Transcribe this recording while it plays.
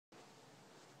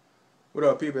What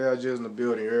up, people? LJ in the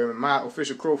building, you hear me? My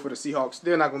official crow for the Seahawks.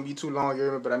 Still not going to be too long, you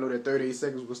hear me? But I know that 38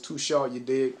 seconds was too short, you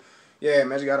dig? Yeah,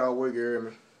 man, just got all work, you hear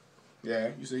me? Yeah,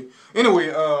 you see? Anyway,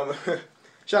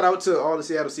 shout out to all the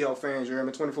Seattle Seahawks fans, you hear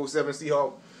me?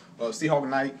 24/7 Seahawk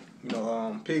night,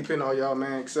 Pigpen, all y'all,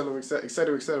 man, etc.,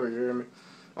 etc., etc., you hear me?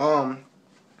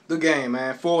 Good game,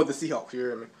 man, for the Seahawks, you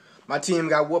hear me? My team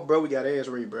got whooped, bro. We got ass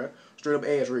raped, bro. Straight up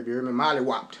ass raped, you hear me? Molly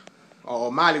whopped.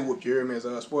 Or Molly whooped, you hear me? As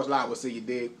Sports Live will say, you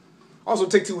dig? Also,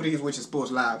 take two of these with your Sports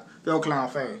Live. Fellow Clown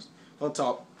fans, don't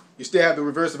talk. You still have the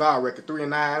reverse of our record,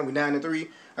 3-9. We 9-3.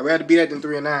 I'd rather be that than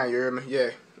 3-9. You hear me?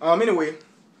 Yeah. Anyway,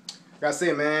 like I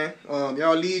said, man,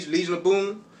 y'all Legion of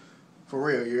Boom, for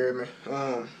real. You hear me?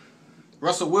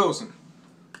 Russell Wilson.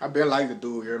 I've been like the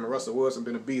dude. You hear me? Russell Wilson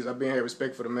been a beast. I've been had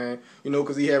respect for the man.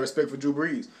 Because he had respect for Drew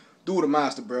Brees. Dude, a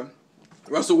monster, bro.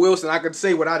 Russell Wilson, I could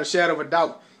say without a shadow of a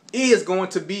doubt, is going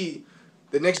to be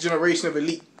the next generation of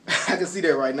elite. I can see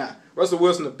that right now. Russell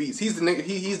Wilson, the beast. He's the next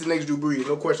Drew Brees.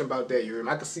 No question about that. You hear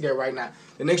me? I can see that right now.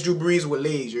 The next Drew Brees with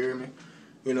legs. You hear me?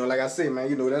 Like I say, man.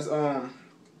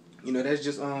 That's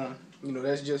just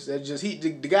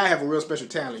the guy have a real special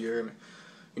talent. You hear me?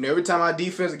 Every time our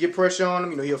defense get pressure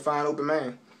on him, he'll find open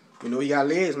man. He got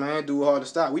legs, man. Do hard to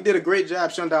stop. We did a great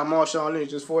job shutting down Marshawn Lynch,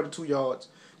 just 42 yards.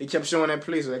 They kept showing that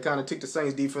play, so that kind of took the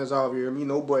Saints defense off. You hear me?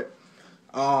 But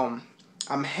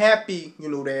I'm happy,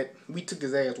 that we took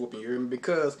his ass whooping, you hear me?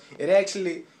 Because it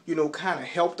actually, kind of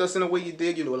helped us in a way you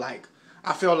did, like,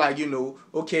 I felt like,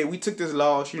 okay, we took this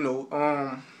loss,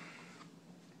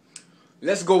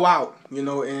 let's go out,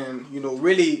 and,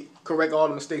 really correct all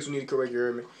the mistakes we need to correct, you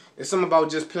hear me? It's something about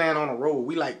just playing on the road.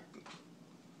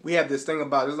 We have this thing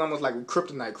about, it's almost like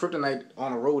kryptonite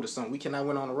on the road or something. We cannot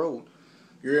win on the road,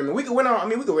 you hear me? We could win on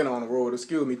the road,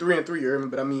 3-3, you hear me?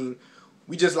 But,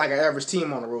 we just like an average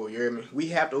team on the road, you hear me? We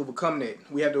have to overcome that.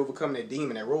 We have to overcome that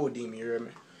demon, that road demon, you hear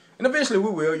me? And eventually we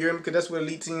will, you hear me? Because that's what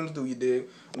elite teams do, you dig?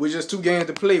 We're just 2 games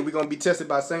to play. We're going to be tested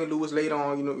by St. Louis later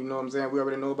on, you know what I'm saying? We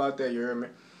already know about that, you hear me?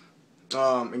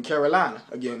 In Carolina,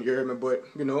 again, you hear me? But,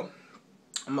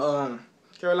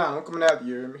 Carolina, I'm coming after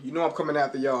you, hear me? I'm coming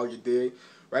after y'all, you dig?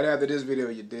 Right after this video,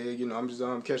 you dig? I'm just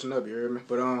catching up, you hear me?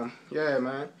 But, yeah,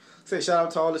 man. Say shout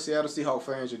out to all the Seattle Seahawks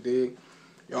fans, you dig?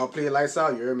 Y'all play lights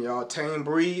out, you hear me? Y'all tame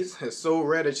Breeze. It's so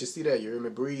rare that you see that, you hear me?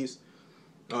 Breeze.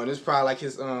 This is probably like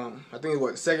his, I think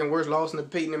it's second worst loss in the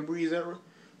Peyton and Breeze era.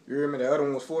 You hear me? The other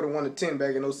one was 41-10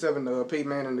 back in 07, Peyton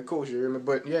Manning and the coach, you hear me?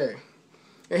 But yeah,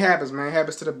 it happens, man. It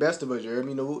happens to the best of us, you hear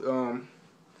me?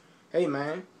 Hey,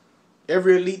 man.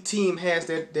 Every elite team has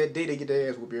that day they get their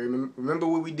ass whooped, you hear me? Remember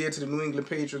what we did to the New England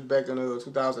Patriots back in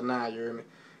 2009, you hear me?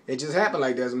 It just happened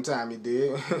like that sometime, it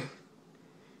did.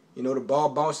 The ball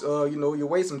bounced, your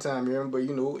way sometime, you hear me? But,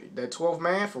 that 12th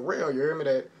man, for real, you hear me?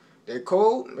 That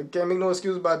cold, I can't make no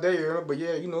excuse about that, you hear me? But,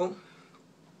 yeah,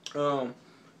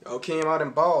 y'all came out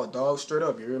and balled, dog, straight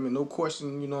up, you hear me? No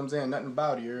question, nothing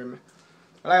about it, you hear me?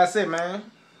 Like I said, man,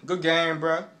 good game,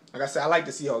 bro. Like I said, I like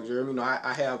the Seahawks, you hear me?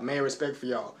 I have man respect for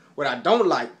y'all. What I don't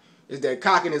like is that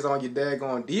cockiness on your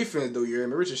daggone defense, though, you hear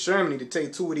me? Richard Sherman need to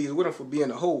take 2 of these with him for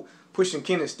being a hole, pushing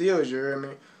Kenneth Stills, you hear me?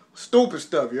 Stupid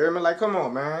stuff, you hear me? Like, come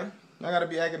on, man. I gotta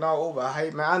be acting all over. I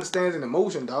hate, man. I understand it's an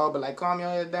emotion, dog, but, like, calm your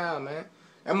ass down, man.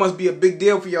 That must be a big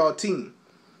deal for y'all team.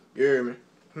 You hear me?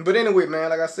 But anyway, man,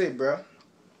 like I said, bro,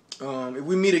 if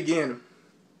we meet again,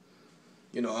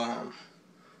 I'm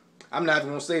not even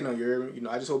gonna say no, you hear me?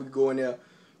 I just hope we go in there,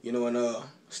 and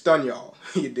stun y'all.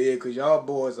 You did, because y'all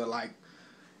boys are like,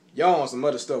 y'all on some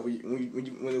other stuff.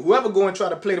 When whoever go and try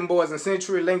to play them boys in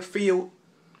Century Link Field,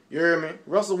 you hear me?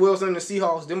 Russell Wilson and the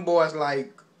Seahawks, them boys, I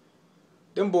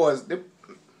don't want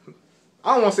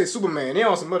to say Superman. They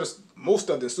on some other, most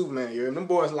of the Superman, you hear me? Them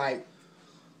boys like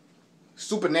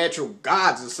supernatural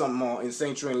gods or something on in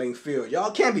St. Trent Link Field.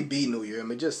 Y'all can't be beating them, you hear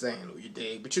me? Just saying, you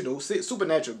dig? But,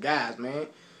 supernatural guys, man.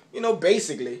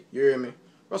 Basically, you hear me?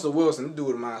 Russell Wilson, the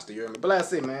dude a monster, you hear me? But like I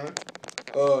say, man,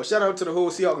 shout out to the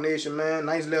whole Seahawk Nation, man.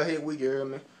 Nice little hit week, you hear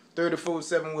me?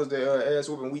 34-7 was the ass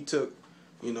whooping we took.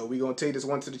 We gonna take this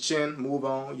one to the chin, move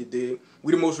on, you dig?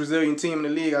 We the most resilient team in the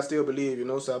league, I still believe,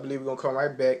 so I believe we're gonna come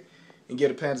right back and get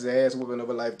a Panthers ass whooping of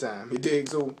a lifetime. You dig?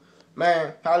 So,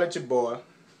 man, holla at your boy.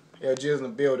 LG's in the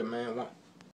building, man.